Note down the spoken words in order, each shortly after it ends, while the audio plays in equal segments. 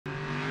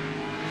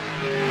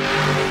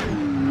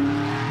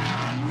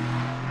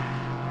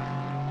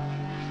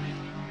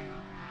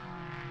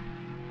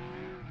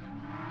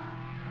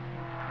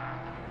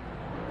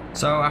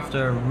So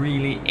after a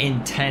really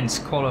intense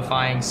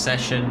qualifying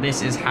session,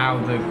 this is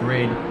how the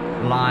grid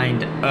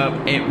lined up.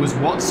 It was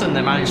Watson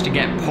that managed to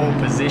get pole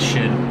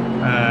position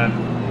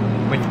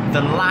with the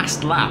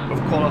last lap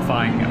of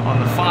qualifying. On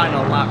the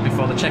final lap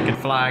before the checkered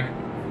flag,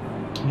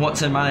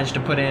 Watson managed to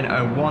put in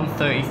a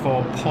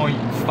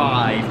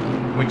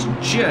 134.5, which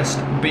just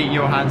beat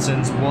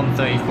Johansson's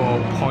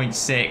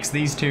 134.6.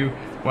 These two,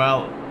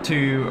 well,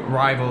 two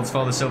rivals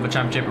for the Silver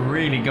Championship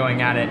really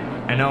going at it,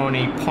 and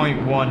only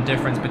 0.1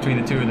 difference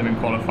between the two of them in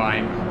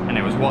qualifying, and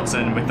it was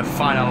Watson with the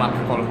final lap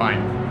of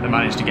qualifying that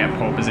managed to get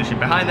pole position.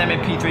 Behind them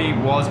in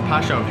P3 was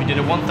Pashov, who did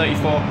a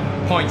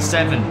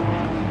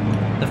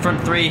 134.7. The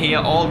front three here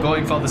all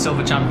going for the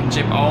Silver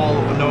Championship,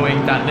 all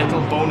knowing that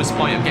little bonus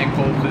point of getting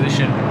pole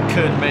position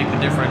could make the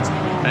difference,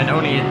 and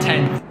only a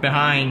 10th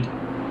behind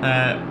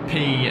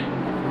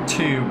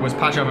P2 was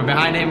Pashov, and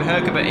behind him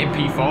Herkabert in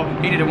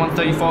P4. He did a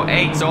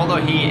 134.8, so although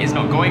he is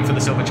not going for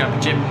the Silver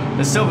Championship,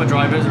 the Silver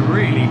drivers are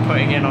really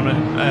putting in on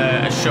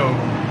a show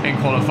in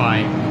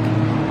qualifying.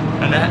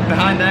 And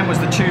behind them was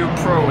the two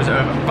pros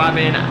of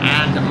Babin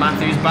and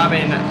Matthews.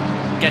 Babin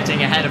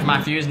getting ahead of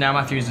Matthews. Now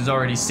Matthews has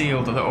already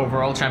sealed the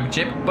overall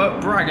championship,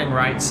 but bragging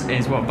rights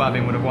is what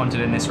Babin would have wanted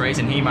in this race,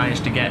 and he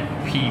managed to get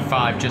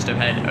P5 just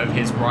ahead of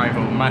his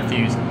rival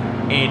Matthews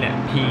in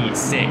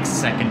P6,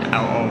 second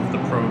out of the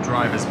pro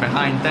drivers.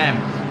 Behind them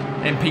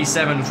in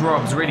P7 was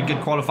Robs. Really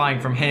good qualifying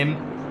from him.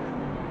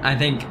 I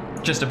think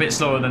just a bit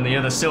slower than the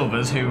other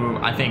Silvers, who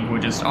I think were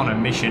just on a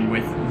mission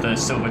with the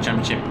Silver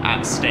Championship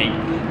at stake,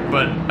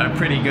 but a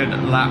pretty good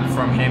lap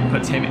from him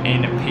puts him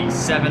in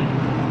P7.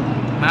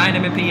 Behind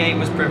him in P8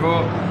 was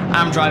Prevot.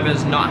 AM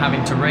drivers not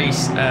having to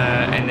race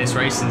in this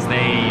race, since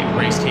they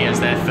raced here as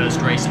their first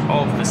race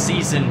of the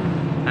season,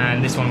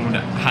 and this one would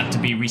have had to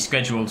be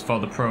rescheduled for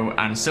the pro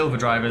and silver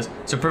drivers.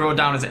 So Prevot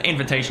down as an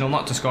invitational,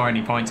 not to score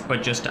any points,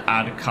 but just to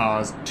add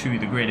cars to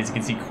the grid. As you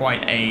can see,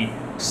 quite a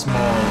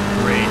small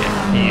grid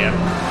here.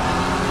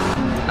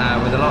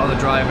 With a lot of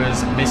the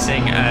drivers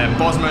missing.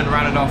 Bosman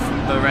rounded off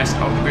the rest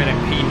of the grid in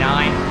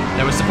P9.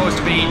 There was supposed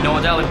to be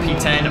Nordell in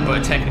P10, but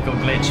a technical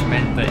glitch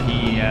meant that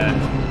he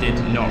did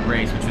not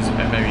race, which was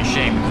a very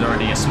shame. It was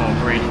already a small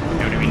grid.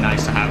 It would have been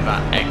nice to have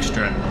that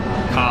extra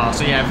car.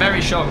 So yeah,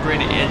 very short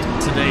grid in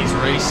today's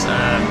race.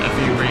 A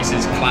few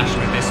races clashed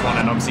with this one,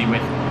 and obviously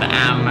with the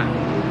AM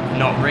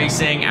not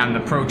racing and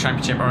the Pro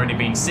Championship already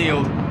being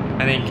sealed,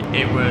 I think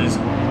it was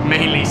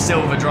mainly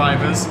silver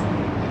drivers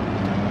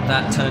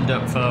that turned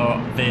up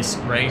for this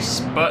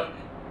race. But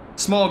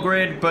small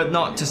grid, but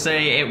not to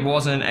say it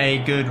wasn't a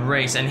good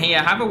race. And here,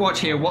 have a watch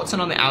here, Watson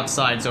on the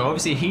outside. So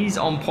obviously he's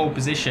on pole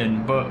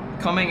position, but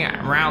coming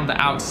around the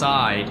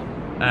outside,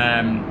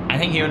 I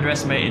think he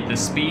underestimated the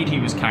speed he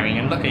was carrying.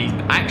 And look, he's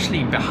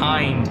actually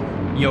behind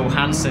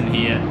Johansson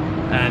here.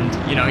 And,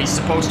 you know, he's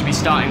supposed to be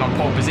starting on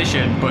pole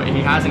position, but he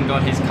hasn't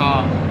got his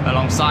car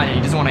alongside it.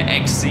 He doesn't want to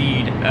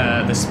exceed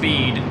the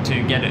speed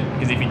to get it,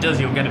 because if he does,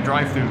 he'll get a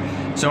drive-through.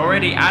 So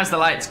already, as the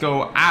lights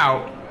go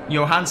out,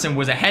 Johansson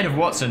was ahead of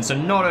Watson, so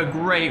not a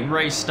great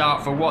race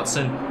start for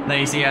Watson. There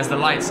you see, as the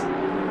lights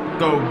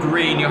go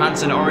green,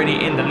 Johansson already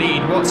in the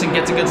lead. Watson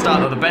gets a good start,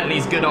 though. The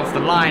Bentley's good off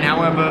the line.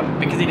 However,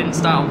 because he didn't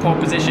start on pole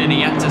position,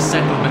 he had to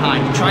settle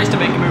behind. He tries to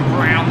make a move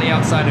around the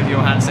outside of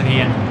Johansson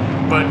here,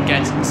 but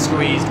gets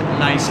squeezed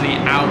nicely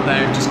out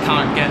there. Just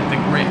can't get the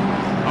grip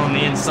on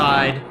the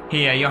inside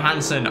here.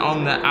 Johansson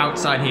on the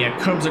outside here,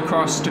 comes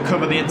across to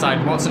cover the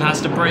inside. Watson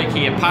has to brake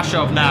here.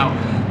 Pashov now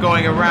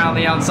going around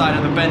the outside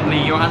of the Bentley.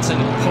 Johansson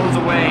pulls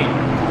away.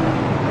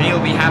 He'll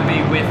be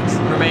happy with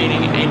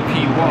remaining in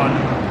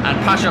P1. And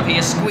Pashov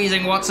here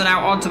squeezing Watson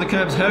out onto the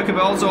curbs.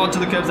 Herkabert also onto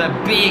the curbs there.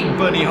 Big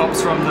bunny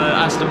hops from the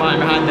Aston Martin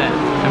behind there.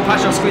 And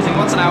Pashov squeezing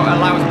Watson out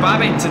allows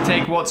Babin to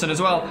take Watson as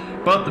well.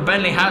 But the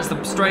Bentley has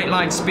the straight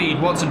line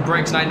speed. Watson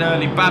brakes nice and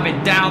early.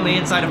 Babin down the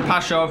inside of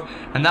Pashov.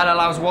 And that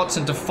allows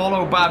Watson to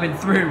follow Babin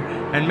through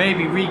and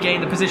maybe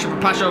regain the position for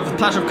Pashov.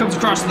 Pashov comes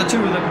across and the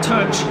two of them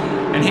touch.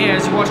 And here,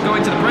 as you watch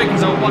going to the braking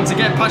zone once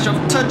again,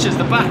 Pashov touches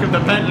the back of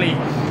the Bentley.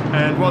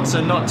 And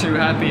Watson not too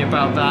happy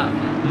about that.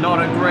 Not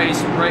a great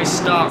race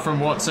start from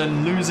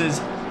Watson.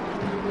 Loses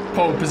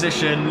pole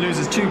position,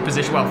 loses two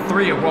positions, well,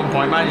 three at one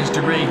point, manages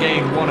to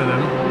regain one of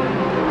them,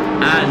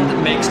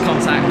 and makes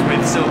contact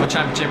with Silver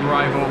Championship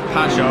rival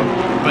Pashov.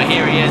 But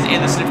here he is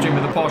in the slipstream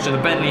of the Porsche. The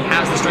Bentley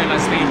has the straight line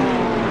speed.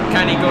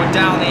 Can he go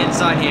down the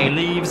inside here? He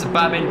leaves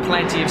Babin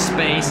plenty of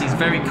space. He's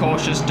very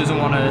cautious, doesn't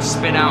want to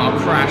spin out or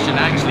crash, and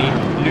actually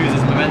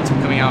loses momentum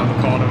coming out of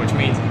the corner, which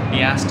means he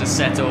has to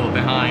settle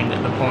behind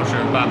the Porsche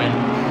of Babin.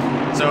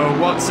 So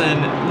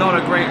Watson, not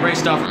a great race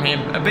start from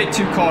him. A bit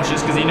too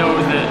cautious, because he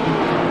knows that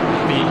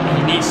he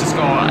needs to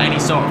score any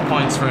sort of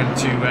points for him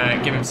to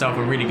give himself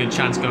a really good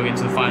chance going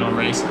into the final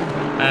race.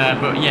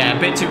 But yeah, a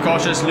bit too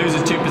cautious,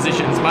 loses two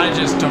positions,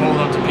 manages to hold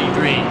on to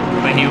P3,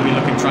 but he'll be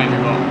looking to try and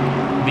move up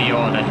the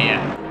order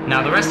here.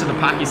 Now the rest of the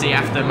pack, you see,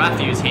 after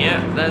Matthews here,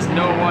 there's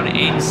no one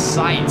in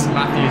sight.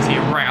 Matthews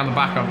here right on the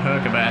back of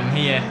Herkabert, and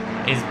here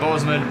is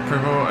Bosman,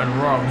 Prevot and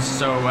Robs.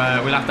 So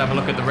we'll have to have a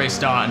look at the race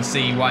start and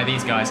see why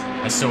these guys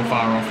are so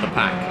far off the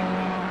pack.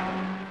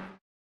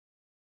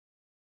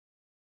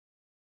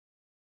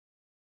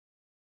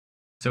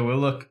 So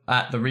we'll look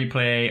at the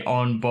replay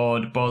on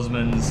board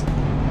Bosman's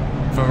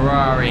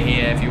Ferrari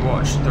here. If you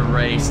watch the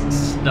race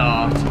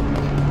start,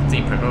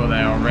 see Prevot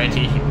there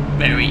already,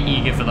 very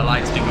eager for the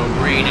lights to go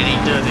green, and he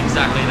does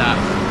exactly that.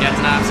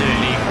 Gets an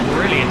absolutely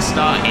brilliant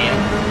start here.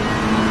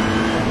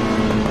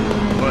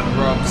 But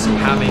Rob's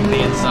having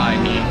the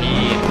inside here.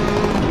 He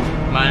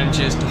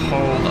manages to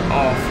hold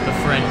off the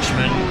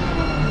Frenchman.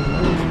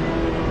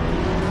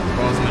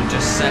 Bosman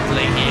just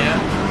settling here,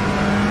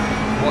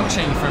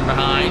 watching from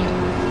behind,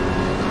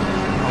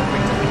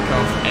 hoping to pick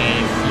off a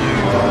few.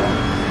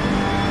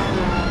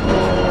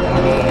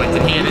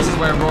 And here, this is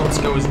where Robs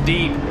goes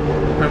deep.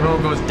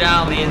 Prevot goes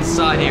down the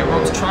inside here.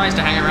 Robs tries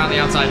to hang around the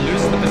outside,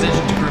 loses the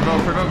position to Prevot.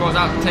 Prevot goes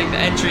out to take the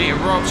entry,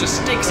 and Robs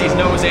just sticks his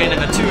nose in,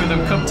 and the two of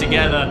them come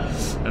together.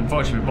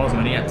 Unfortunately for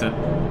Bosman, he had to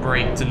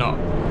brake to not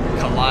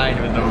collide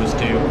with those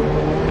two.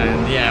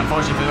 And yeah,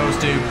 unfortunately for those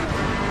two,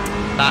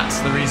 that's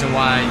the reason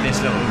why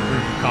this little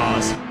group of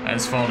cars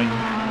has fallen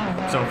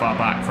so far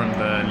back from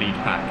the lead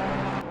pack.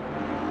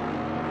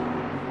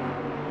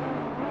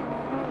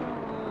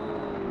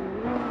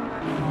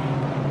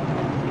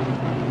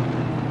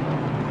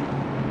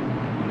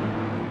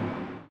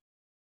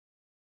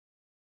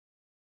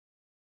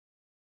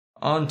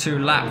 On to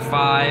lap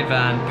 5,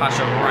 and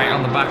Pasha right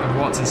on the back of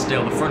Watson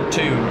still. The front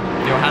two,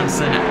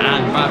 Johansson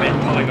and Babin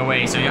pulling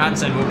away. So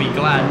Johansson will be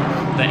glad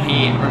that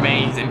he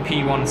remains in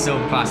P1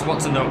 silver class.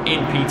 Watson though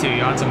in P2.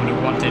 Johansson would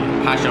have wanted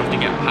Pasha to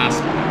get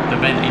past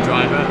the Bentley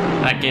driver.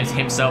 That gives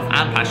himself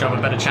and Pasha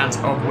a better chance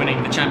of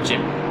winning the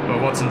championship.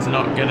 But Watson's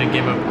not going to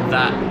give up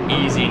that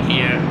easy, and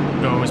here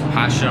goes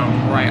Pasha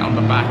right on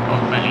the back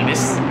of Bentley.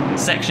 This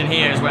section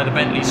here is where the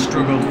Bentley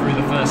struggled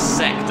through the first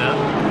sector.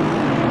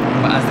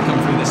 But as they come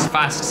through this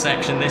fast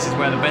section, this is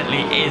where the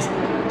Bentley is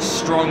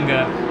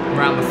stronger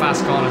around the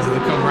fast corners. As they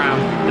come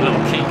around the little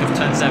kink of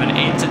turn 7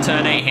 into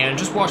turn 8 here. And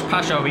just watch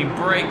Pasha, he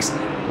brakes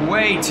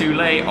way too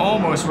late,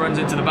 almost runs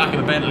into the back of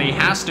the Bentley,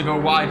 has to go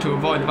wide to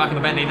avoid the back of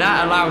the Bentley.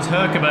 That allows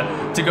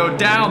Herkema to go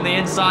down the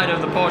inside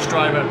of the Porsche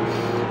driver.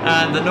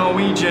 And the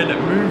Norwegian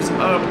moves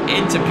up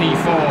into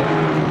P4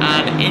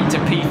 and into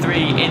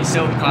P3 in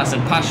silver class.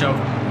 And Pasha,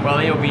 well,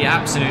 he'll be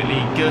absolutely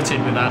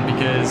gutted with that,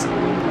 because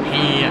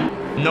he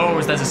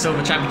knows there's a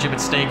silver championship at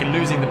stake, and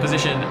losing the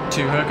position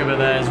to Herkema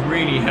there has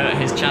really hurt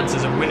his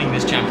chances of winning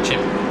this championship.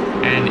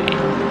 And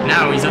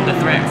now he's under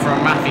threat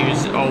from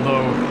Matthews,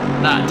 although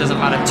that doesn't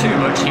matter too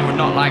much. He would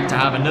not like to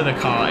have another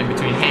car in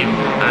between him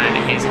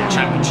and his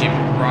championship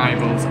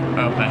rivals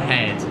up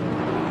ahead.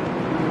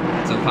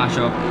 So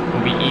Pasha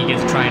will be eager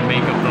to try and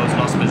make up those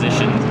lost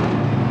positions.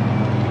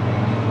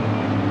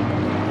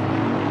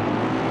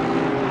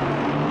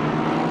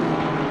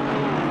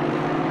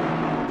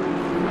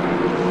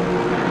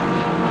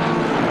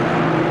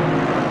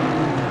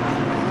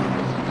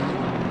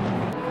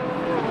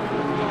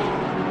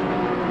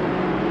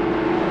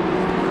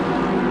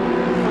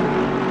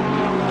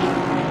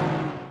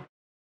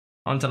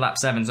 On to lap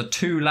 7, so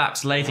 2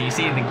 laps later, you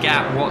see the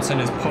gap. Watson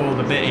has pulled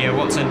a bit here.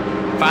 Watson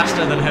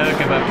faster than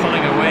Herkema,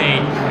 pulling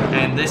away,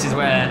 and this is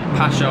where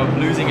Pasha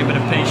losing a bit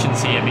of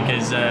patience here,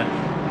 because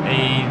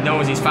he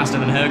knows he's faster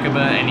than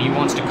Herkema, and he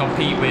wants to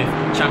compete with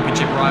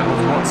championship rivals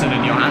Watson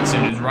and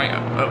Johansson, who's right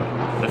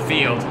up the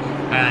field.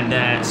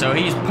 And so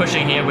he's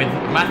pushing here with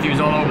Matthews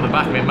all over the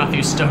back of him.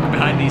 Matthews stuck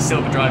behind these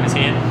silver drivers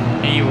here.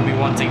 He will be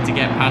wanting to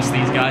get past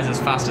these guys as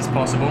fast as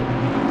possible.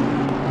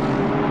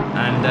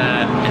 And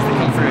as they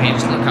come through here,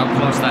 just look how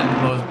close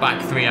those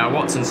back 3 are.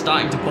 Watson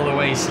starting to pull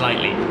away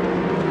slightly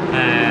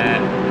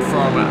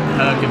from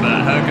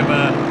Herkema.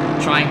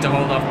 Herkema trying to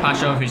hold off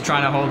Pasha, who's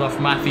trying to hold off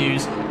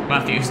Matthews.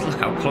 Matthews, look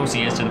how close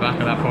he is to the back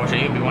of that Porsche.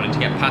 He'll be wanting to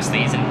get past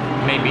these and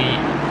maybe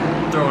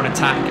throw an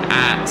attack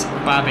at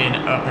Babin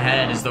up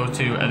ahead, as those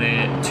two are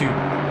the 2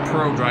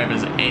 pro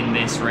drivers in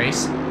this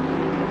race.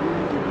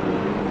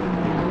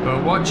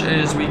 But watch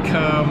as we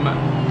come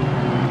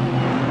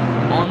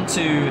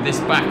onto this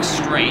back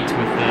straight with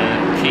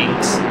the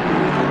kinks.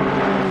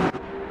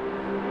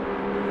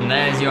 And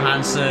there's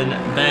Johansson,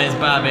 there's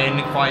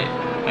Babin, quite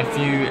a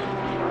few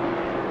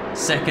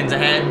seconds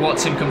ahead.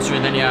 Watson comes through,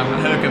 and then you have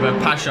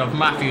Herkema, Pasha,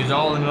 Matthews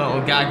all in a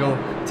little gaggle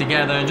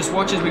together. And just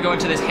watch as we go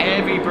into this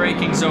heavy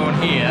braking zone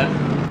here.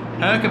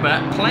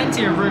 Herkema,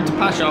 plenty of room to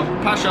Pasha.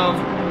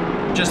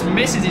 Pasha just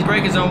misses his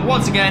braking zone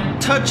once again,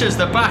 touches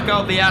the back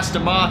of the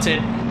Aston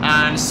Martin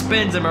and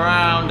spins him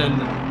around,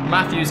 and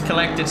Matthews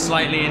collected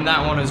slightly in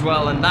that one as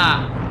well. And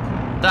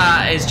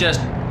that is just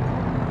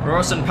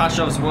Rosen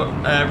Pashov's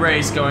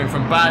race going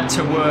from bad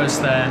to worse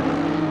there.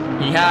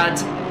 He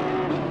had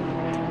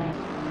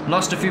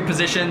lost a few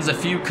positions, a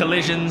few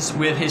collisions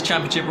with his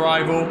championship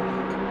rival,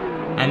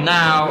 and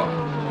now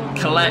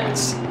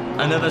collects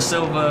another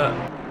silver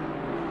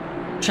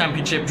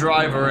championship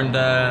driver and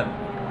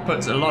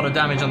puts a lot of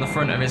damage on the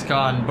front of his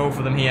car, and both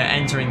of them here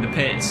entering the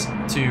pits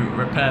to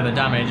repair the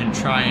damage and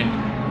try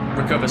and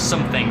recover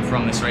something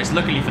from this race.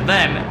 Luckily for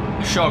them,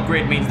 a short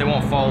grid means they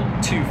won't fall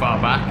too far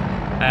back.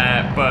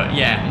 But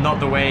yeah, not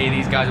the way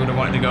these guys would have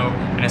wanted to go,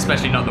 and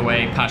especially not the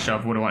way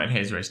Pasha would have wanted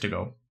his race to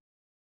go.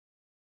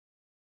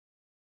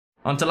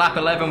 On to lap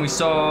 11, we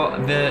saw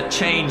the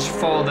change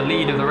for the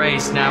lead of the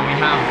race. Now we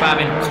have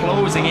Babin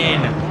closing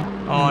in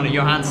on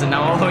Johansson.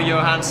 Now, although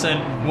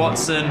Johansson,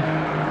 Watson,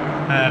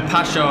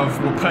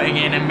 Pashov were putting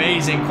in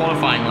amazing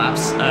qualifying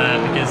laps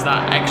because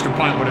that extra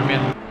point would have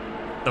been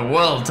the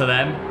world to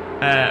them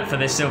for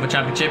this Silver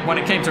Championship. When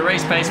it came to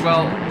race pace,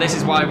 well, this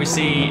is why we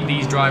see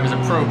these drivers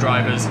are pro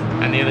drivers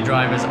and the other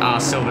drivers are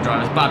silver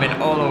drivers.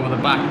 Babin all over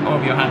the back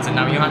of Johansson.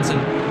 Now, Johansson,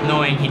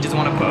 knowing he doesn't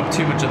want to put up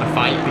too much of the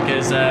fight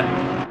because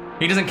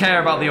he doesn't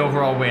care about the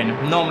overall win.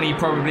 Normally he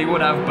probably would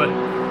have, but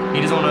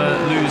he doesn't want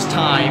to lose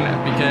time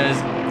because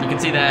you can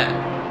see there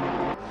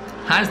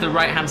has the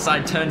right hand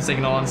side turn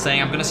signal on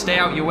saying, I'm going to stay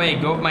out your way,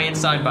 go over my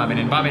inside, Babin.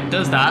 And Babin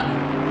does that,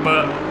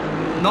 but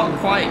not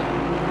quite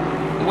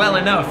well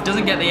enough.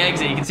 Doesn't get the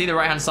exit. You can see the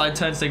right hand side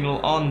turn signal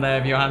on there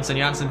of Johansson.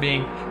 Johansson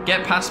being,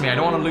 get past me, I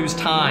don't want to lose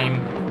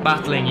time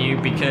battling you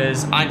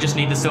because I just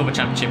need the Silver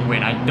Championship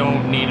win. I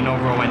don't need an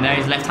overall win. There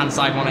his left hand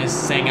side one is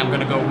saying I'm going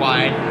to go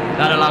wide.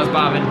 That allows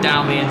Babin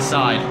down the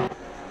inside.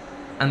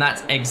 And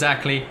that's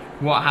exactly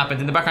what happened.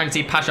 In the background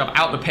you can see Pashov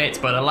out the pits,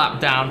 but a lap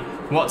down.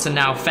 Watson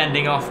now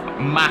fending off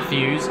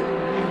Matthews.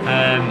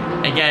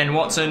 Again,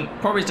 Watson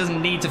probably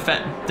doesn't need to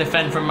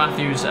defend from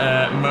Matthews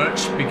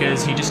much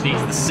because he just needs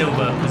the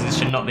silver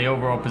position, not the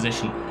overall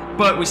position.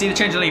 But we see the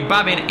change of lead.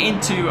 Babin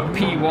into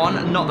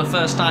P1. Not the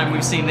first time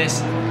we've seen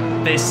this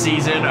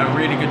season. A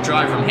really good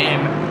drive from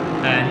him.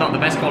 Not the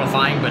best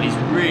qualifying, but he's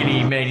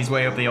really made his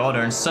way up the order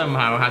and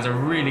somehow has a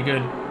really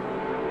good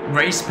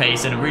race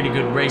pace and a really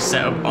good race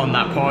setup on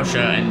that Porsche,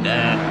 and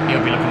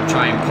he'll be looking to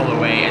try and pull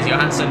away as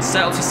Johansson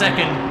settles for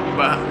second,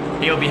 but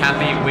he'll be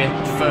happy with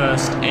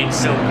first in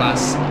silver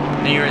class.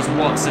 Here is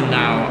Watson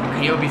now.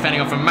 He'll be fending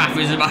off from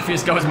Matthews, and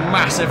Matthews goes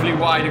massively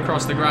wide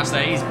across the grass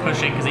there. He's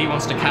pushing because he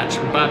wants to catch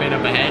Babin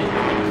up ahead.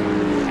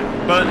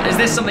 But is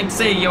this something to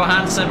see?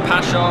 Johansson,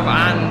 Pashov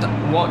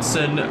and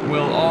Watson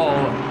will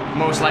all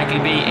most likely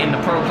be in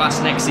the pro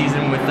class next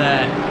season with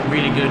their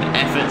really good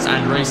efforts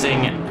and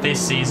racing this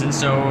season.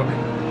 So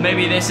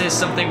maybe this is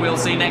something we'll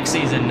see next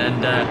season,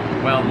 and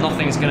well,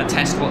 nothing's going to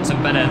test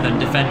Watson better than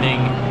defending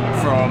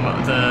from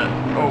the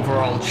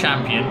overall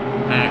champion.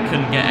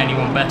 Couldn't get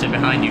anyone better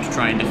behind you to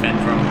try and defend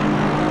from.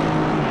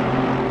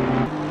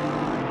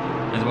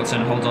 As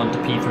Watson holds on to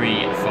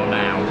P3 for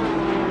now.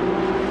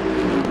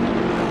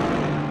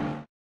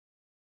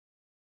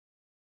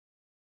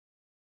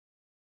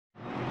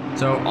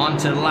 So on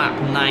to lap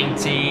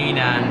 19,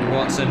 and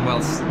Watson,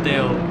 well,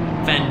 still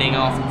fending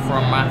off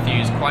from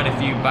Matthews. Quite a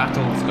few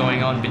battles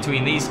going on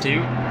between these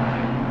two.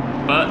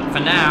 But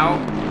for now,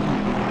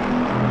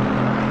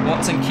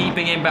 Watson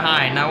keeping him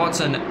behind. Now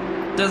Watson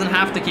doesn't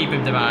have to keep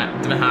him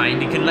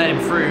behind. He can let him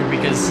through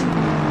because,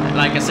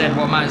 like I said,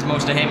 what matters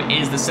most to him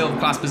is the silver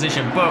class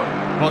position. But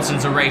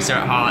Watson's a racer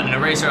at heart, and a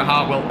racer at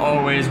heart will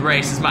always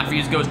race as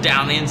Matthews goes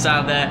down the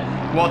inside there.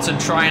 Watson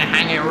trying to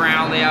hang it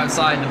around the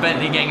outside. The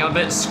Bentley getting a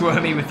bit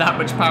squirmy with that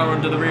much power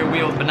under the rear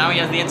wheels, but now he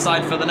has the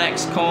inside for the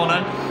next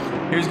corner.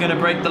 Who's going to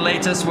break the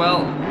latest?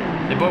 Well,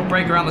 they both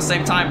break around the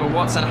same time, but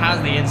Watson has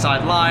the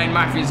inside line.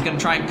 Matthews is going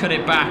to try and cut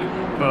it back,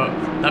 but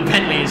the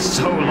Bentley is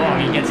so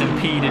long, he gets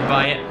impeded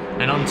by it,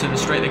 and onto the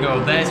straight they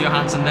go. There's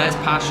Johansson, there's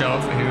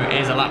Pashov, who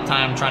is a lap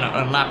time trying to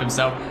unlap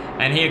himself,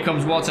 and here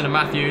comes Watson and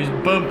Matthews,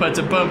 bumper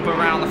to bumper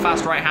around the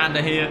fast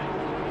right-hander here.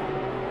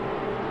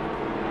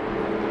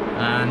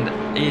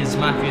 And is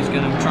Matthews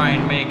going to try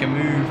and make a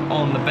move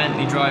on the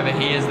Bentley driver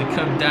here as they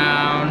come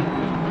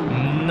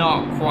down?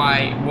 Not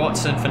quite.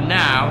 Watson, for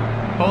now,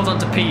 holds on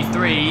to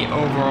P3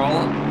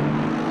 overall,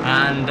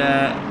 and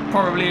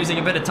probably losing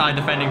a bit of time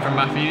defending from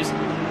Matthews.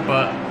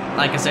 But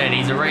like I said,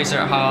 he's a racer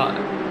at heart,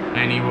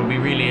 and he will be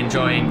really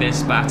enjoying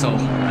this battle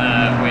with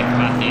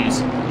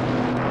Matthews.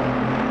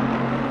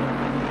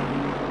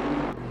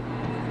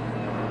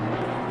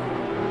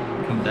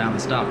 Down the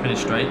start finish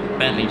straight.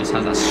 Bentley just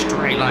has that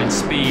straight line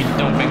speed.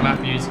 Don't think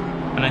Matthews,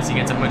 unless he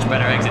gets a much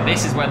better exit.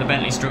 This is where the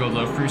Bentley struggles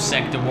though. Through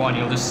sector 1,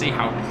 you'll just see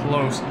how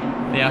close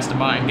the Aston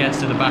Martin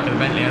gets to the back of the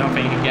Bentley. I don't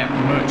think he can get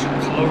much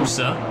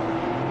closer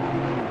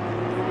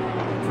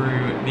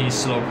through these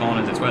slow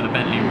corners. It's where the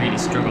Bentley really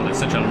struggled. It's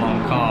such a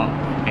long car,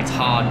 it's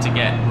hard to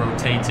get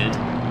rotated.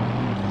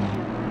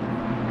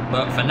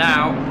 But for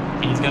now,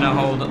 he's going to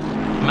hold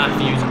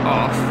Matthews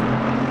off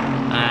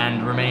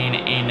and remain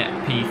in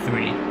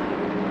P3.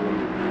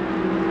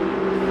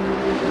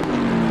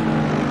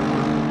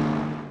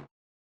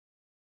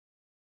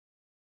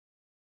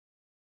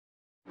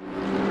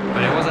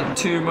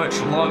 Too much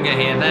longer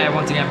here. There,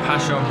 once again,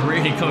 Pashov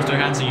really close to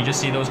Johansson. You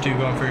just see those two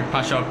going through.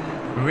 Pashov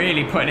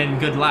really putting in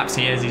good laps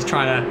here as he's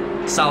trying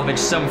to salvage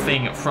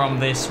something from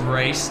this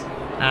race.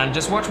 And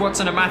just watch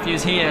Watson and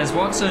Matthews here as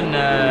Watson,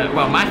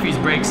 well, Matthews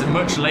brakes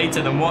much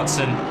later than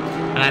Watson.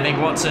 And I think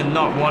Watson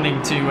not wanting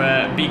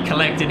to be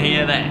collected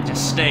here, that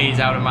just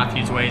stays out of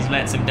Matthews' ways,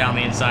 lets him down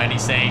the inside.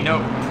 He's saying,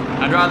 nope,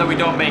 I'd rather we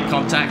don't make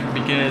contact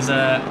because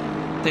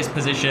this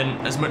position,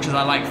 as much as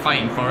I like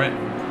fighting for it,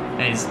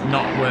 is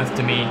not worth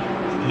to me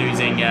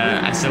losing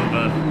a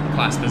silver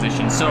class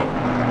position. So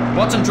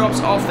Watson drops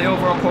off the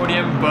overall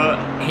podium, but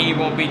he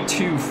won't be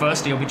too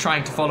fussed. He'll be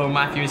trying to follow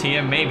Matthews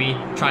here, maybe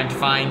trying to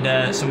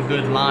find some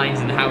good lines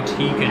and how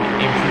he can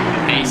improve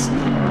the pace.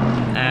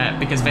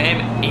 Because for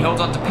him, he holds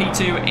on to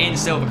P2 in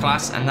silver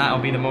class, and that'll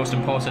be the most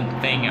important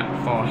thing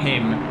for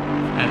him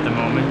at the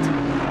moment,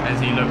 as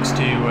he looks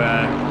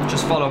to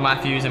just follow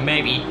Matthews and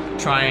maybe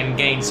try and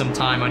gain some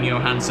time on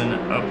Johansson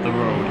up the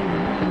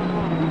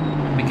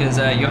road. Because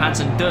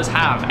Johansson does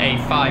have a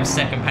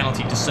 5-second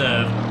penalty to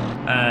serve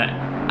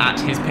at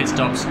his pit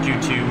stops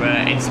due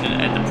to incident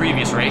at the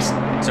previous race,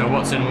 so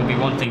Watson will be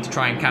wanting to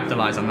try and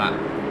capitalise on that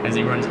as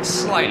he runs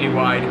slightly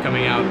wide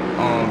coming out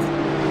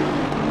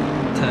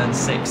of turn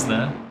 6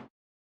 there.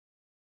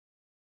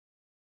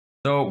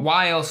 So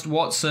whilst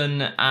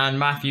Watson and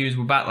Matthews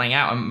were battling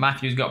out and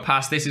Matthews got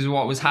past, this is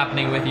what was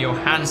happening with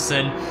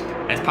Johansson.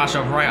 As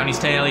Pashov right on his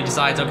tail, he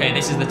decides, okay,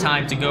 this is the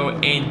time to go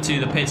into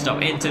the pit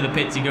stop. Into the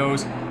pits he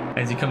goes.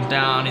 As he comes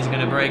down, he's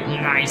going to brake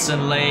nice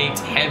and late,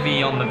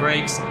 heavy on the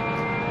brakes.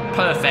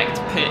 Perfect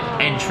pit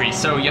entry.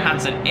 So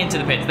Johansson into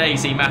the pits. There you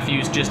see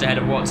Matthews just ahead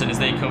of Watson as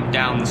they come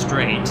down the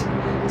straight.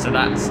 So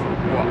that's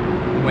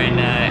when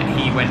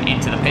he went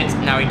into the pits.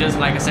 Now he does,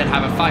 like I said,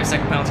 have a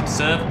 5-second penalty to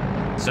serve.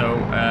 So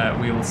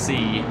we will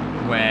see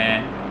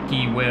where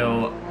he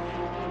will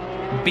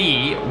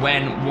be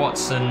when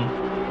Watson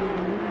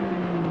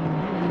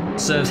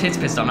serves his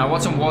pit stop. Now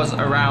Watson was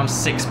around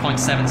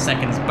 6.7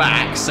 seconds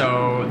back,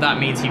 so that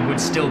means he would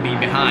still be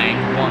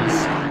behind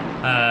once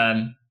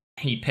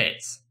he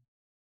pits.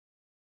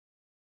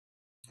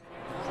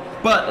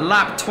 But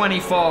lap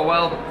 24,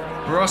 well,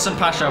 Ross and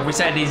Pashov, we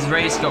said his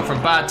race got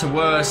from bad to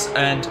worse,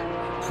 and,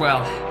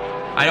 well,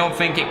 I don't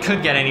think it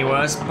could get any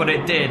worse, but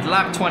it did.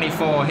 Lap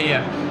 24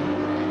 here.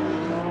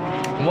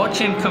 Watch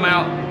him come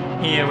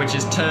out here, which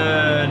is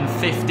turn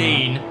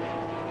 15,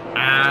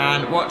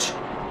 and watch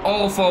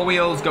all 4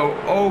 wheels go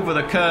over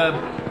the curb,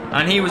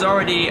 and he was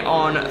already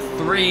on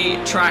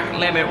 3 track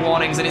limit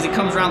warnings, and as he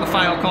comes around the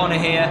final corner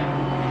here,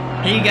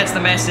 he gets the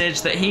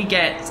message that he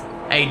gets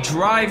a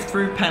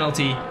drive-through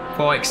penalty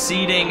for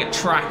exceeding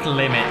track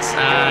limits,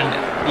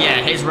 and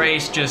yeah, his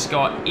race just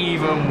got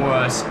even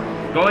worse.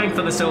 Going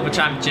for the silver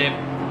championship,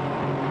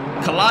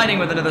 colliding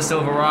with another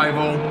silver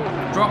rival,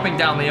 dropping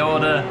down the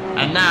order,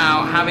 and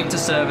now having to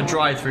serve a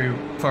drive-through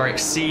for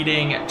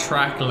exceeding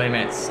track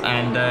limits.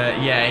 And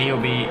yeah, he'll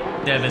be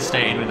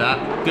devastated with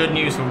that. Good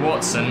news for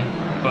Watson,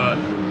 but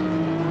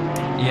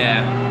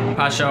yeah,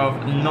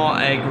 Pashov,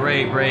 not a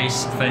great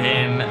race for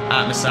him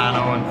at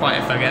Misano, and quite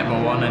a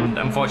forgettable one, and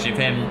unfortunately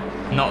for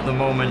him, not the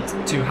moment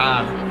to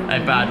have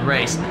a bad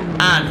race.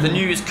 And the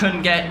news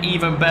couldn't get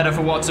even better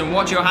for Watson.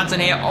 Watch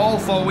Johansson here, all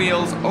 4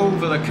 wheels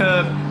over the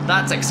curb.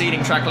 That's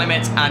exceeding track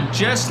limits, and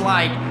just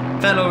like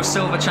fellow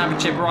silver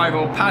championship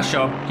rival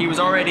Pashov, he was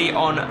already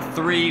on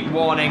 3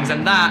 warnings,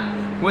 and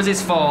that was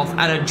his 4th,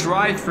 and a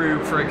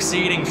drive-through for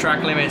exceeding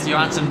track limits.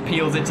 Johansson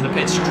peels into the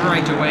pit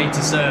straight away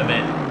to serve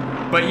it.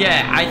 But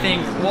yeah, I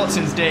think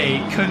Watson's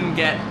day couldn't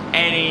get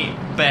any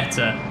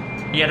better.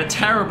 He had a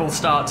terrible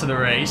start to the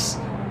race,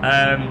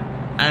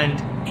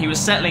 and he was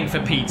settling for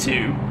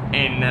P2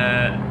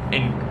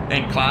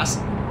 in class,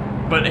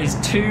 but his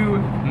 2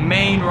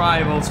 main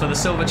rivals for the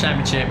silver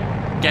championship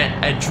get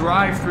a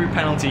drive-through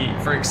penalty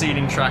for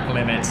exceeding track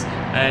limits,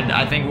 and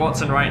I think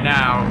Watson right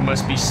now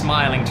must be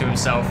smiling to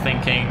himself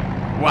thinking,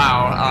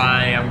 wow,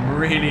 I am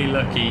really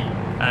lucky,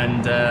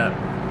 and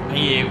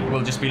he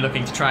will just be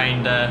looking to try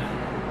and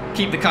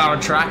keep the car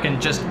on track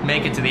and just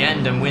make it to the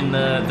end and win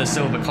the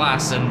silver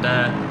class, and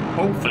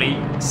hopefully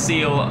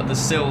seal the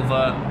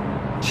silver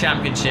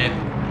championship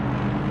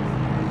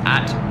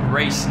at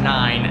race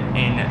 9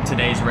 in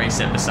today's race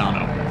at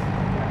Misano.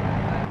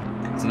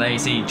 So there you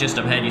see, just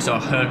up ahead you saw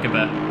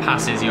Herkova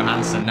passes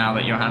Johansson now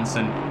that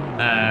Johansson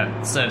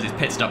serves his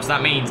pit stops.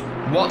 That means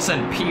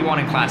Watson, P1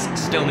 in class,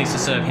 still needs to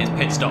serve his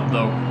pit stop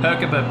though.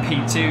 Herkova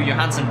P2,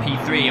 Johansson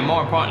P3, and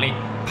more importantly,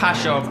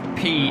 Pashov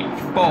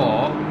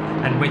P4.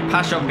 And with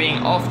Pashov being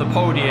off the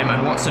podium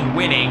and Watson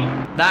winning,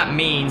 that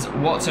means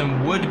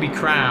Watson would be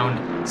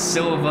crowned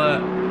silver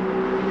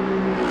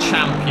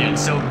champion,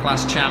 silver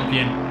class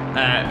champion,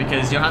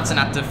 because Johansson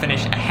had to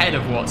finish ahead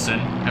of Watson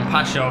and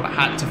Pashov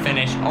had to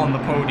finish on the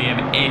podium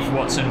if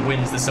Watson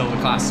wins the silver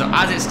class. So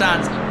as it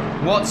stands,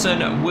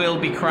 Watson will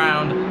be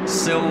crowned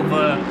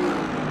silver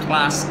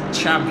class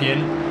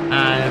champion.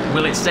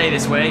 Will it stay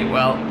this way?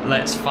 Well,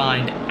 let's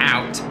find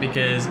out,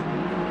 because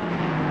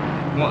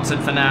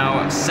Watson for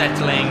now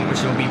settling,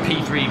 which will be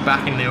P3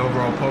 back in the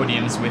overall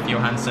podiums, with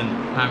Johansson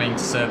having to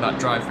serve that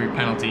drive-through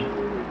penalty.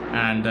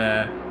 And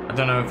I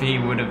don't know if he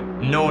would have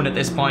known at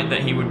this point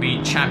that he would be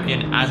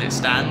champion as it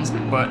stands,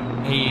 but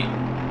he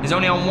is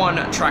only on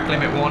 1 track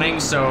limit warning,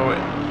 so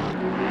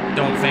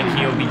don't think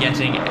he'll be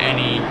getting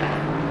any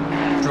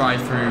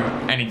drive-through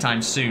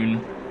anytime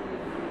soon.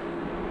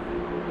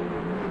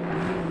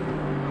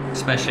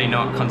 Especially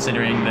not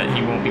considering that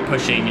he won't be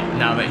pushing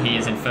now that he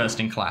is in 1st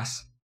in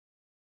class.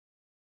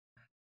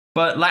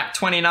 But lap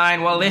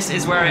 29, well, this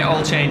is where it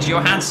all changed.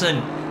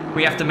 Johansson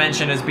we have to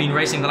mention, has been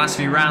racing the last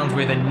few rounds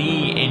with a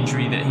knee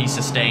injury that he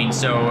sustained.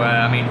 So,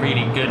 I mean,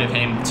 really good of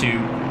him to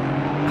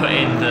put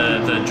in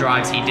the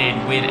drives he did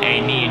with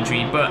a knee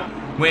injury. But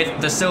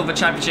with the Silver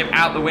Championship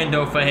out the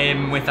window for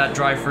him with that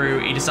drive-through,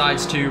 he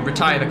decides to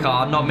retire the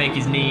car, not make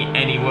his knee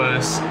any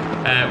worse,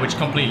 which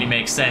completely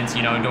makes sense.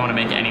 You know, you don't want to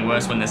make it any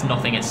worse when there's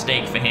nothing at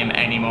stake for him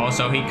anymore.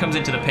 So he comes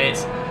into the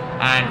pits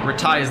and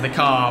retires the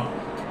car.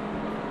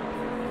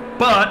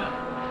 But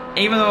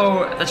even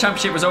though the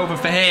championship was over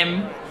for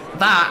him,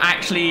 that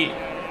actually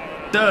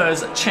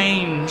does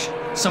change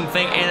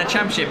something in the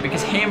championship,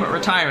 because him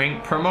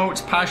retiring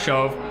promotes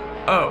Pashov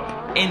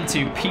up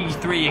into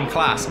P3 in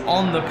class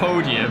on the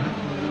podium.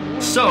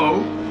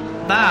 So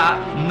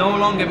that no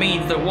longer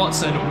means that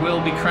Watson will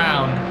be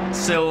crowned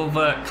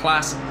Silver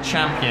class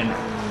champion.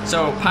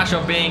 So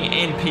Pashov being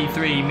in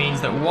P3 means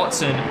that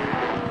Watson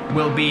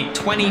will be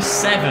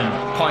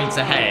 27 points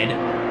ahead,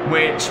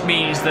 which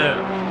means that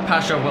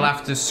Pashov will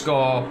have to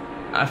score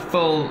a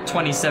full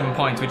 27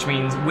 points, which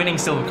means winning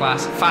Silver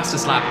class,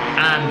 fastest lap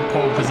and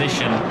pole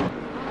position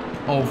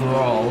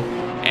overall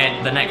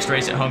at the next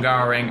race at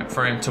Hungaroring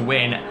for him to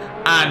win,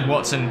 and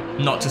Watson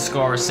not to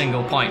score a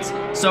single point.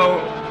 So,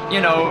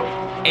 you know,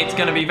 it's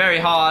going to be very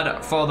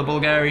hard for the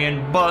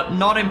Bulgarian, but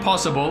not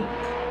impossible,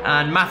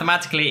 and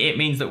mathematically it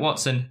means that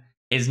Watson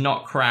is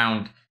not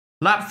crowned.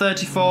 Lap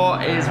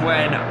 34 is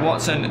when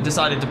Watson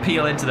decided to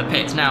peel into the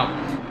pits. Now,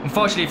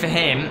 unfortunately for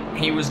him,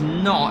 he was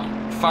not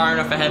far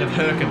enough ahead of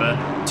Herkova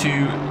to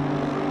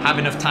have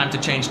enough time to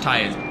change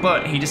tyres,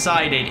 but he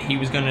decided he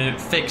was going to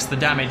fix the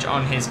damage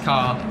on his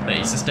car that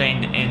he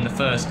sustained in the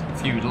first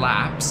few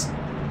laps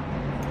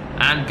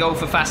and go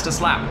for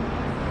fastest lap,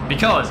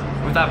 because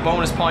with that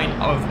bonus point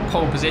of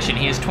pole position,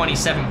 he is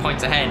 27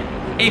 points ahead.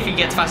 If he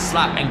gets fastest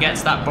lap and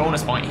gets that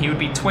bonus point, he would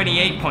be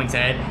 28 points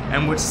ahead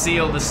and would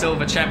seal the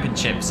Silver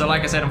Championship. So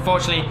like I said,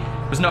 unfortunately,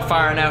 was not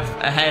far enough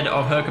ahead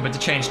of Herkova to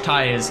change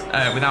tyres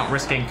without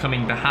risking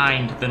coming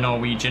behind the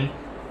Norwegian,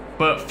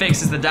 but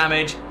fixes the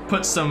damage,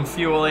 puts some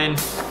fuel in,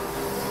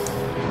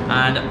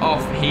 and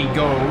off he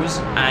goes,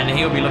 and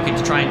he'll be looking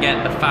to try and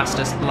get the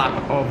fastest lap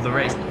of the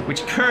race,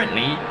 which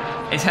currently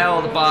is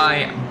held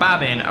by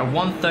Babin, a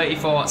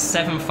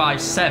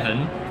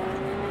 1:34.757,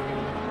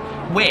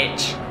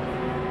 which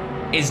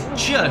is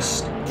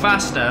just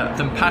faster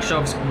than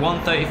Pashov's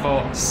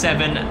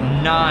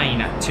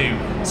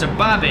 1:34.792. So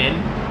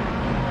Babin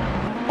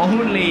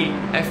only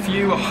a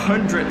few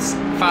hundredths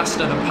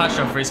faster than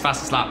Pashov for his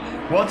fastest lap.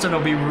 Watson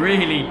will be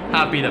really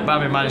happy that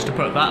Babin managed to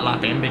put that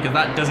lap in, because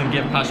that doesn't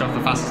give Pashov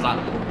the fastest lap.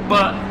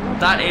 But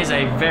that is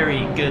a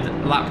very good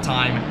lap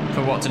time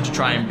for Watson to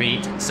try and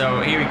beat.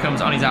 So here he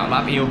comes on his out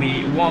lap. He'll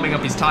be warming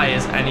up his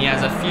tyres, and he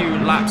has a few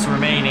laps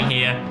remaining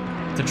here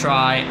to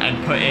try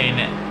and put in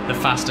the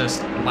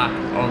fastest lap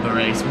of the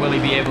race. Will he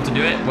be able to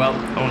do it? Well,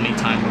 only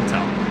time will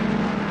tell.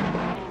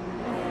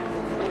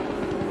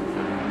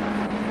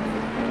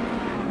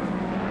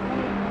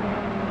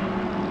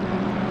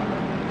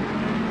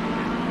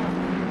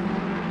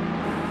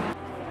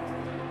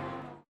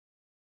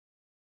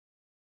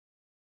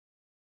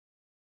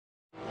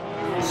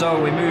 So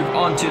we move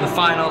on to the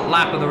final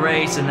lap of the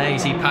race, and there you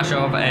see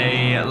Pashov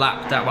a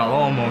lap down, well,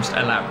 almost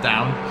a lap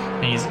down.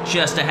 He's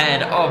just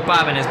ahead of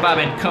Babin as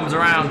Babin comes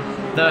around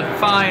the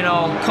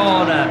final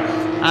corner.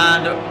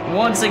 And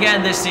once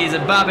again this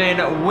season,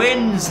 Babin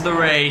wins the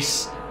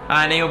race,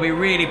 and he'll be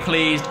really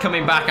pleased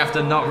coming back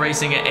after not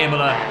racing at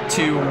Imola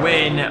to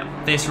win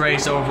this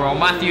race overall.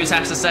 Matthews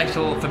has to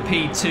settle for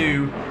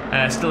P2.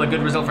 Still a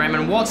good result for him,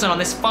 and Watson on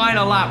this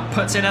final lap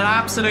puts in an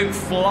absolute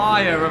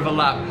flyer of a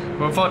lap,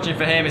 but unfortunately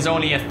for him is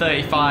only a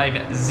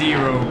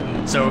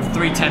 35.0, so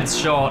 3/10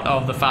 short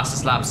of the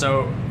fastest lap.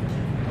 So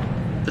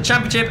the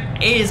championship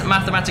is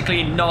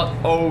mathematically not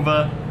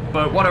over,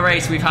 but what a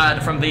race we've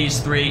had from these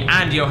three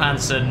and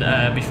Johansson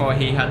before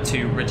he had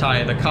to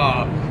retire the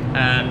car.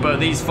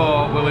 But these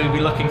four, we'll be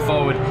looking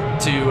forward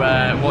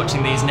to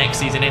watching these next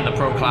season in the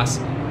Pro Class,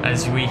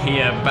 as we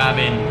hear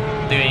Babin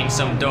doing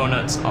some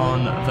donuts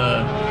on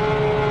the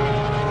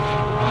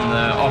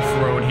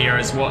off-road here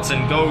as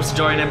Watson goes to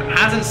join him.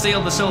 Hasn't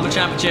sealed the Silver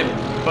Championship,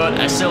 but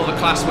a Silver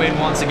class win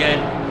once again.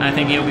 I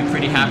think he'll be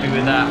pretty happy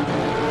with that.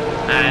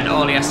 And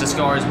all he has to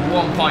score is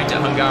 1 point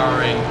at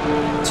Hungaroring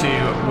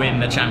to win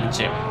the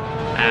championship.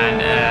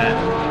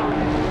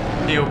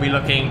 And he'll be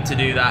looking to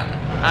do that.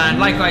 And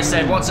like I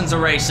said, Watson's a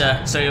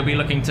racer, so he'll be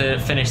looking to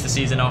finish the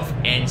season off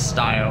in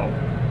style.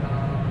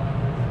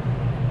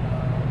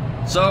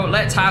 So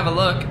let's have a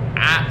look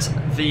at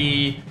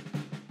the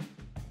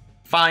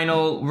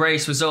final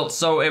race results.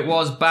 So it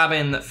was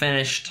Babin that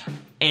finished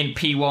in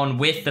P1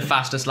 with the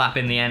fastest lap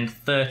in the end.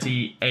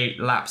 38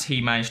 laps he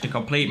managed to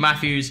complete.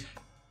 Matthews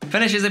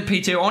finishes in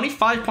P2, only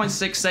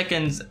 5.6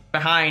 seconds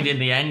behind in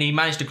the end. He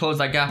managed to close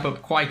that gap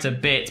up quite a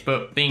bit,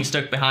 but being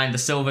stuck behind the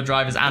Silver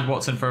drivers and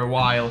Watson for a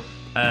while,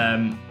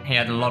 he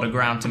had a lot of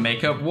ground to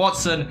make up.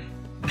 Watson,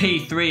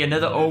 P3,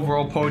 another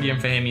overall podium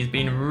for him. He's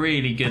been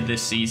really good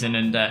this season,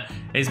 and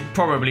is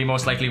probably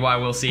most likely why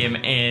we'll see him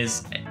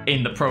is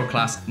in the Pro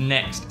Class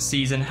next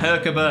season.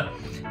 Herkova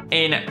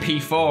in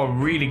P4,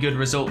 really good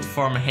result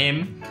from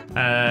him.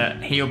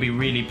 He'll be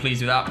really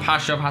pleased with that.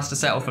 Pashov has to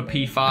settle for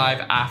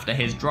P5 after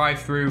his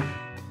drive-through.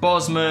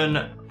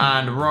 Bosman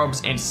and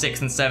Robs in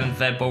 6th and 7th.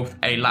 They're both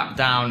a lap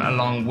down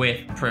along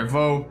with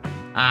Prevost.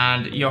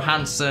 And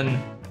Johansson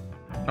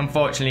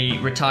unfortunately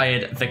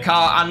retired the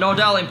car. And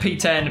Nordell in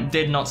P10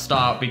 did not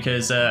start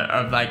because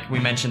of, like we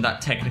mentioned,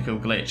 that technical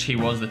glitch. He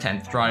was the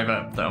 10th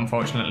driver that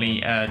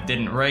unfortunately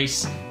didn't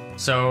race.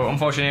 So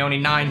unfortunately only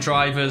 9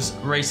 drivers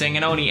racing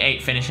and only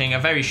 8 finishing. A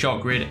very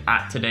short grid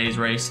at today's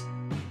race.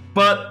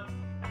 But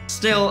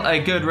still a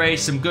good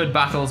race, some good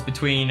battles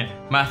between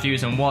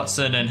Matthews and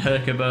Watson and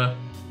Herkaba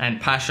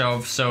and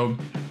Pashov. So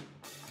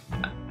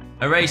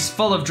a race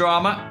full of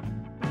drama.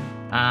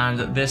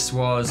 And this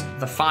was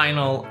the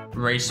final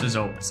race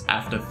results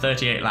after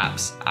 38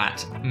 laps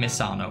at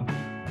Misano.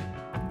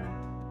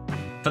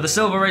 For the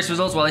silver race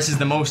results, well, this is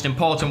the most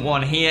important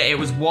one here. It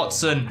was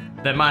Watson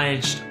that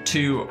managed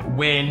to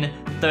win,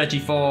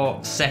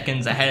 34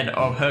 seconds ahead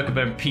of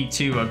Herkaba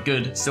P2, a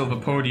good silver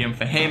podium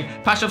for him.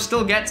 Pashov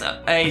still gets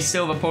a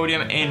silver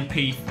podium in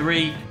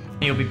P3.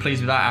 He'll be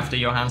pleased with that after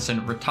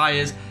Johansson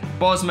retires.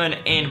 Bosman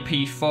in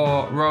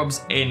P4,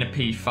 Robs in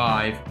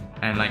P5.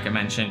 And like I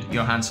mentioned,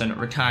 Johansson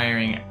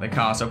retiring the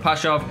car. So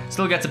Pashov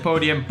still gets a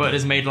podium, but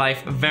has made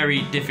life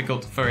very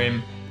difficult for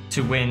him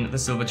to win the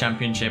Silver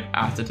Championship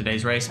after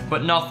today's race.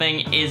 But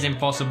nothing is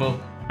impossible,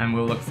 and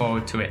we'll look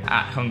forward to it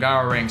at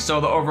Hungaroring.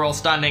 So the overall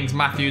standings,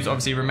 Matthews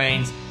obviously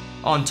remains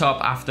on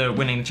top after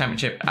winning the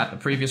championship at the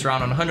previous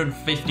round on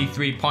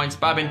 153 points.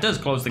 Babin does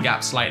close the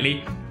gap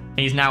slightly.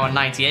 He's now on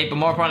 98, but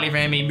more importantly for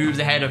him, he moves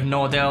ahead of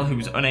Nordell,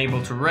 who's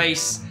unable to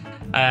race.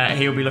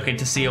 He'll be looking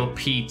to seal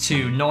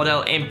P2.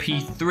 Nordell in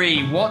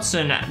P3.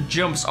 Watson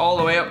jumps all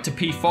the way up to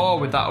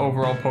P4 with that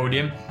overall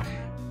podium.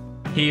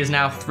 He is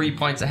now 3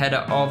 points ahead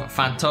of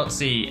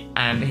Fantozzi,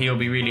 and he'll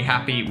be really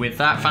happy with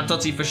that.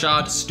 Fantozzi,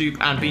 Fashad,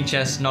 Stoop, and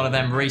Binches, none of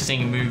them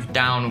racing, move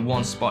down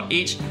 1 spot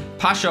each.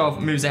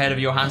 Pashov moves ahead of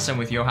Johansson,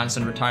 with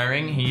Johansson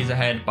retiring. He's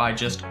ahead by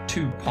just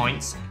 2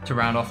 points to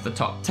round off the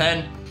top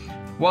 10.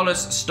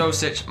 Wallace,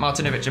 Stosic,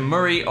 Martinovic, and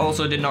Murray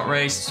also did not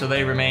race, so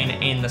they remain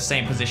in the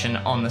same position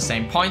on the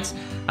same points.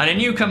 And a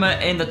newcomer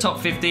in the top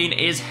 15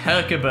 is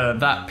Herkaba.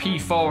 That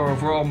P4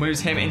 overall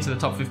moves him into the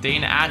top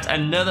 15, adds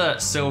another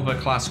silver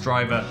class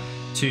driver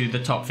to the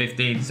top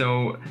 15.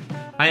 So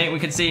I think we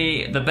can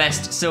see the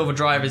best silver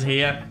drivers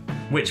here.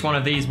 Which one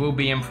of these will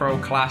be in pro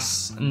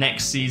class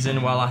next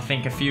season? Well, I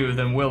think a few of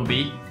them will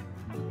be.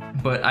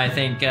 But I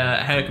think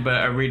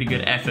Herkaba, a really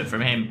good effort from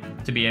him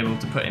to be able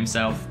to put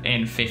himself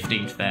in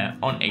 15th there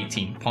on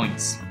 18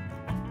 points.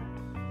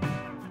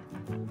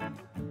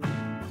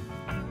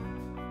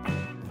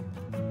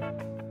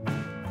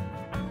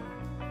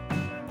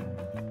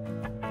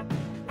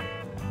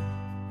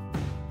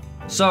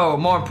 So,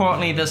 more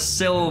importantly, the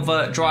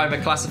silver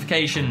driver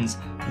classifications.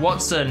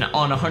 Watson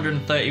on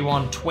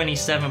 131,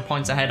 27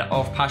 points ahead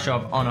of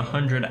Pashov on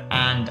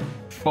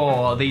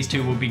 104. These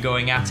two will be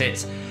going at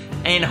it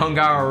in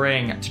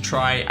Hungaroring to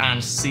try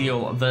and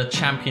seal the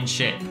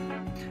championship.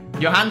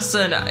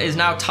 Johansson is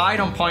now tied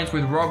on points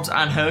with Robs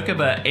and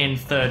Herkaba in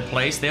 3rd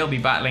place. They'll be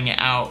battling it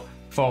out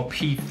for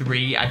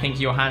P3. I think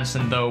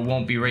Johansson, though,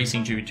 won't be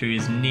racing due to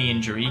his knee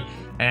injury.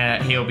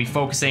 He'll be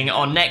focusing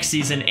on next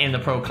season in the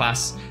pro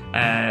class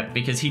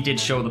because he did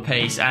show the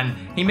pace, and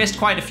he missed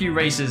quite a few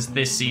races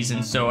this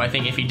season, so I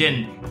think if he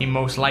didn't, he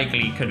most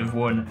likely could have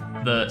won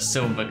the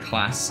silver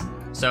class.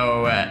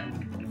 So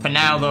for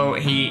now, though,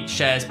 he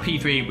shares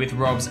P3 with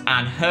Robs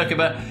and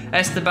Herkaba.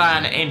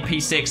 Esteban in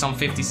P6 on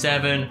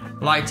 57,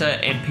 Leiter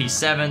in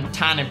P7,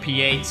 Tan in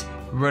P8,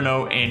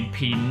 Runo in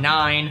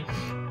P9.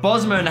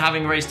 Bosman,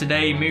 having raced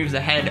today, moves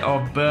ahead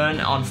of Byrne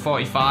on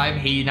 45.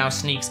 He now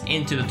sneaks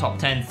into the top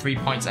 10, 3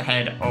 points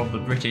ahead of the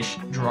British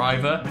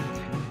driver.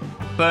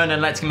 Byrne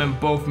and Letzkeman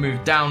both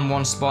moved down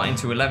 1 spot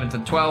into 11th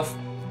and 12th.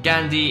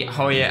 Gandhi,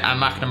 Hoyer,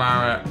 and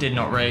McNamara did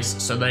not race,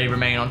 so they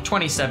remain on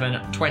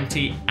 27,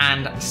 20,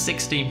 and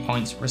 16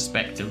 points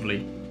respectively.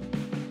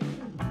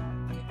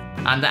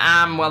 And the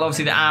AM, well,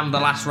 obviously the AM, the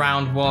last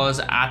round was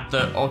at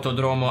the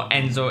Autodromo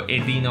Enzo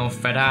Edino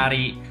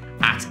Ferrari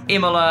at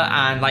Imola,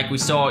 and like we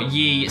saw,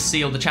 Yi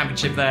sealed the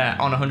championship there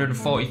on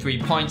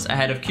 143 points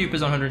ahead of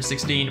Cupers on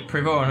 116,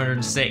 Prevost on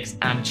 106,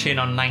 and Chin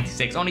on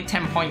 96. Only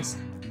 10 points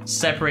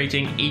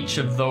separating each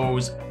of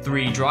those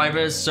 3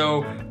 drivers,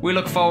 so we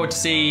look forward to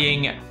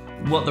seeing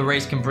what the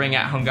race can bring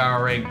at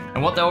Hungaroring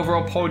and what the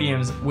overall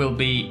podiums will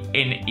be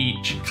in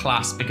each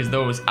class, because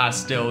those are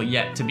still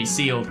yet to be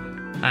sealed,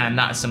 and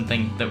that is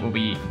something that will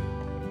be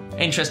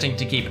interesting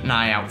to keep an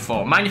eye out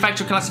for.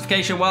 Manufacturer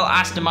classification, well,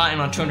 Aston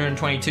Martin on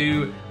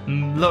 222,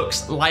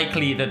 looks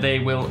likely that they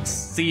will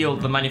seal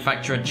the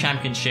manufacturer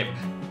championship.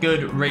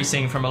 Good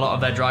racing from a lot of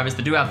their drivers.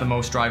 They do have the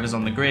most drivers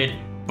on the grid,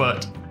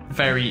 but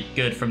very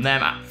good from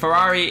them.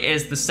 Ferrari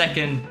is the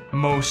second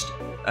most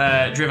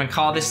driven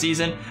car this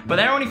season, but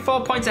they're only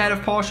 4 points ahead of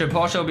Porsche.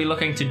 Porsche will be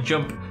looking to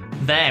jump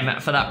them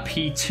for that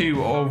P2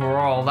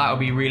 overall. That will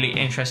be really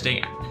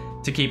interesting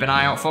to keep an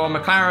eye out for.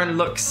 McLaren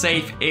looks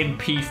safe in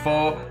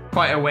P4.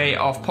 quite a way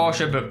off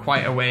Porsche, but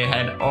quite a way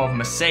ahead of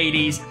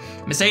Mercedes.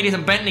 Mercedes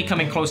and Bentley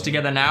coming close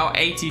together now.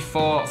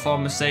 84 for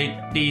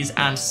Mercedes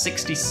and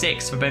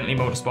 66 for Bentley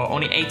Motorsport.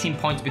 Only 18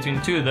 points between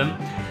the two of them.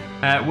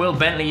 Will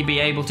Bentley be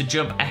able to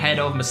jump ahead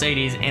of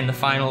Mercedes in the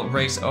final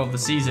race of the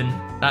season?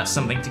 That's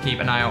something to keep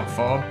an eye out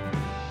for.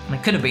 And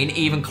it could have been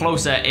even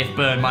closer if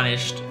Byrne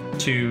managed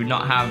to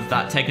not have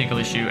that technical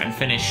issue and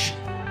finish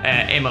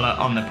Imola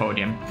on the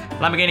podium.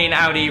 Lamborghini and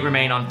Audi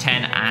remain on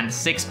 10 and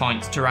 6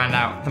 points to round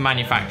out the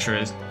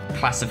manufacturer's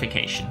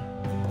classification.